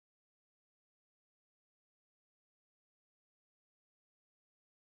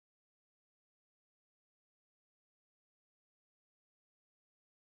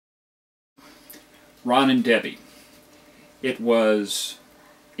Ron and Debbie. It was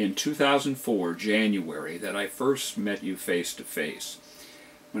in 2004, January, that I first met you face to face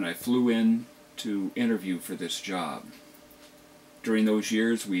when I flew in to interview for this job. During those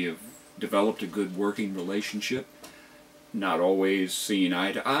years, we have developed a good working relationship, not always seeing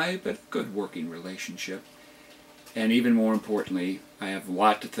eye to eye, but a good working relationship. And even more importantly, I have a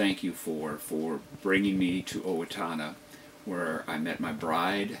lot to thank you for bringing me to Owatonna, where I met my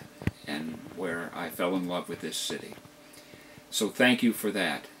bride and where I fell in love with this city. So thank you for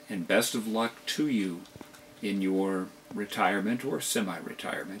that, and best of luck to you in your retirement or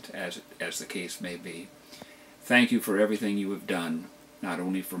semi-retirement, as the case may be. Thank you for everything you have done, not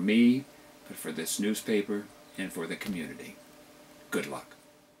only for me, but for this newspaper and for the community. Good luck.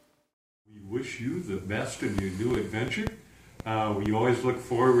 We wish you the best in your new adventure. We always look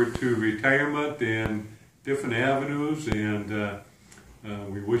forward to retirement and different avenues, and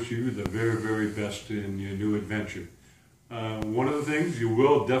we wish you the very, very best in your new adventure. One of the things, you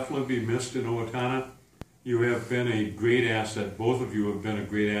will definitely be missed in Owatonna. You have been a great asset. Both of you have been a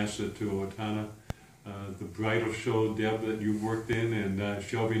great asset to Owatonna. The bridal show, Deb, that you've worked in and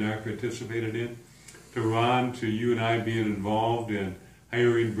Shelby and I participated in. To Ron, to you and I being involved in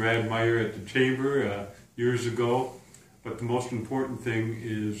hiring Brad Meyer at the Chamber years ago. But the most important thing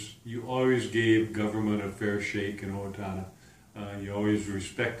is you always gave government a fair shake in Owatonna. You always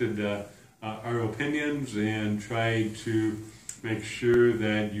respected our opinions and tried to make sure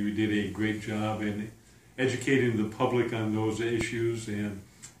that you did a great job in educating the public on those issues, and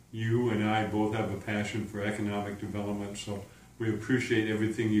you and I both have a passion for economic development, so we appreciate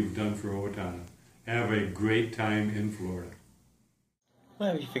everything you've done for Owatonna. Have a great time in Florida.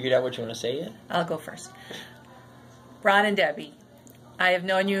 Well, have you figured out what you want to say yet? I'll go first. Ron and Debbie, I have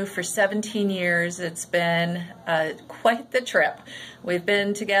known you for 17 years. It's been quite the trip. We've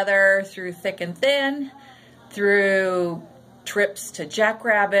been together through thick and thin, through trips to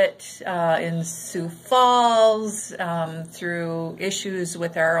Jackrabbit in Sioux Falls, through issues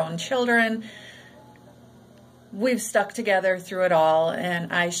with our own children. We've stuck together through it all,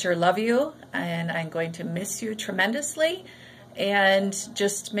 and I sure love you, and I'm going to miss you tremendously. And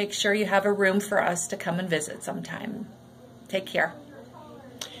just make sure you have a room for us to come and visit sometime. Take care.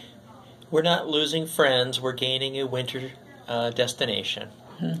 We're not losing friends. We're gaining a winter destination.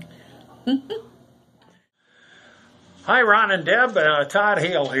 Hi, Ron and Deb. Todd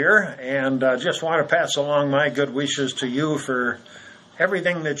Hale here, and just want to pass along my good wishes to you for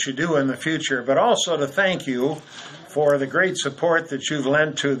everything that you do in the future, but also to thank you for the great support that you've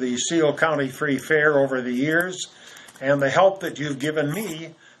lent to the Steele County Free Fair over the years, and the help that you've given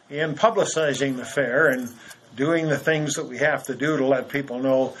me in publicizing the fair and doing the things that we have to do to let people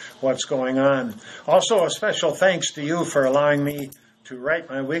know what's going on. Also, a special thanks to you for allowing me to write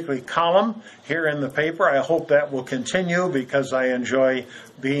my weekly column here in the paper. I hope that will continue because I enjoy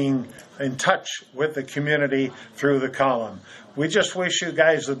being in touch with the community through the column. We just wish you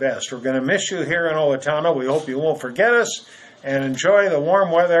guys the best. We're going to miss you here in Owatonna. We hope you won't forget us, and enjoy the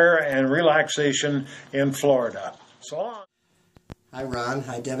warm weather and relaxation in Florida. So long. Hi, Ron.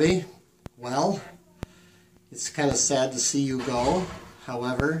 Hi, Debbie. Well, it's kind of sad to see you go.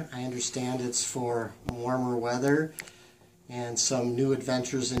 However, I understand it's for warmer weather and some new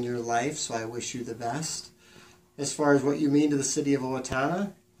adventures in your life, so I wish you the best. As far as what you mean to the city of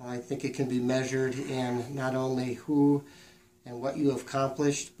Owatonna, I think it can be measured in not only who and what you have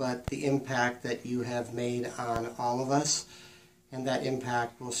accomplished, but the impact that you have made on all of us, and that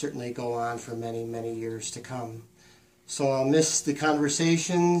impact will certainly go on for many, many years to come. So I'll miss the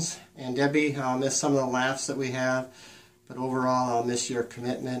conversations, and Debbie, I'll miss some of the laughs that we have, but overall I'll miss your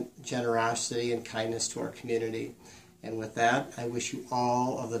commitment, generosity, and kindness to our community. And with that, I wish you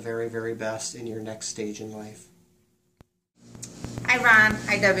all of the very, very best in your next stage in life. Hi Ron,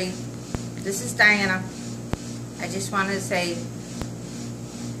 hi Debbie. This is Diana. I just wanted to say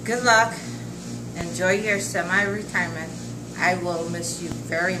good luck, enjoy your semi-retirement. I will miss you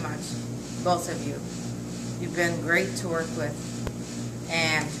very much, both of you. You've been great to work with.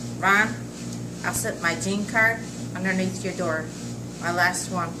 And Ron, I'll slip my Gene card underneath your door. My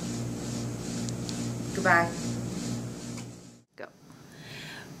last one. Goodbye. Go.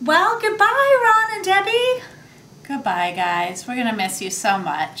 Well, goodbye, Ron and Debbie. Goodbye, guys. We're gonna miss you so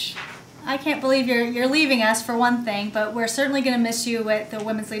much. I can't believe you're leaving us, for one thing, but we're certainly gonna miss you with the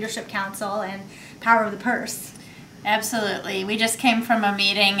Women's Leadership Council and Power of the Purse. Absolutely. We just came from a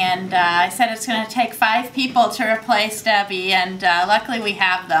meeting, and I said it's going to take 5 people to replace Debbie, and luckily we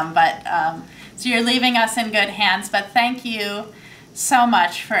have them. But so you're leaving us in good hands. But thank you so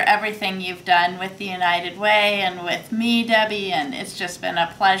much for everything you've done with the United Way and with me, Debbie, and it's just been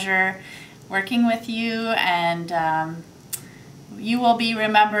a pleasure working with you, and you will be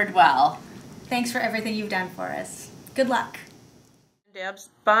remembered well. Thanks for everything you've done for us. Good luck. Deb's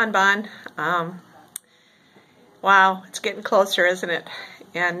bonbon. Wow, it's getting closer, isn't it?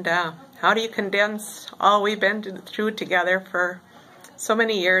 And how do you condense all we've been through together for so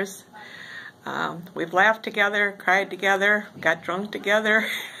many years? We've laughed together, cried together, got drunk together.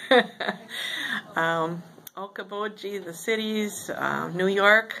 Okoboji, the cities, New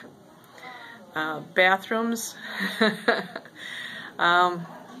York, bathrooms.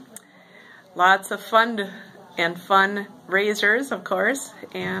 Lots of fun and fundraisers, of course,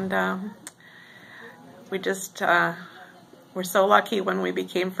 and we just we're so lucky when we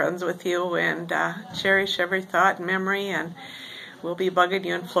became friends with you, and cherish every thought and memory, and we'll be bugging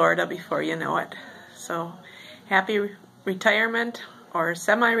you in Florida before you know it. So happy retirement or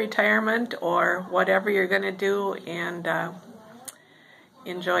semi-retirement or whatever you're going to do, and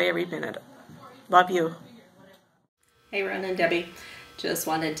enjoy every minute. Love you. Hey, Ron and Debbie. Just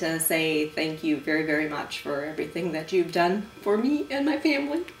wanted to say thank you very, very much for everything that you've done for me and my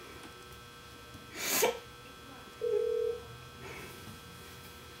family.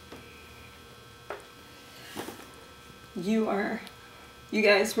 You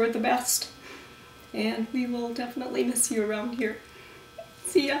guys were the best, and we will definitely miss you around here.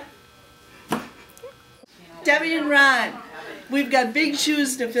 See ya. Debbie and Ron, we've got big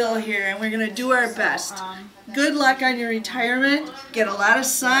shoes to fill here, and we're going to do our best. Good luck on your retirement. Get a lot of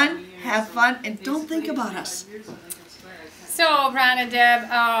sun, have fun, and don't think about us. So, Ron and Deb,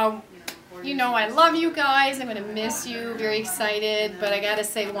 you know I love you guys. I'm going to miss you. Very excited, but I got to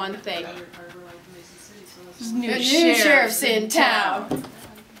say one thing. New sheriff's in town.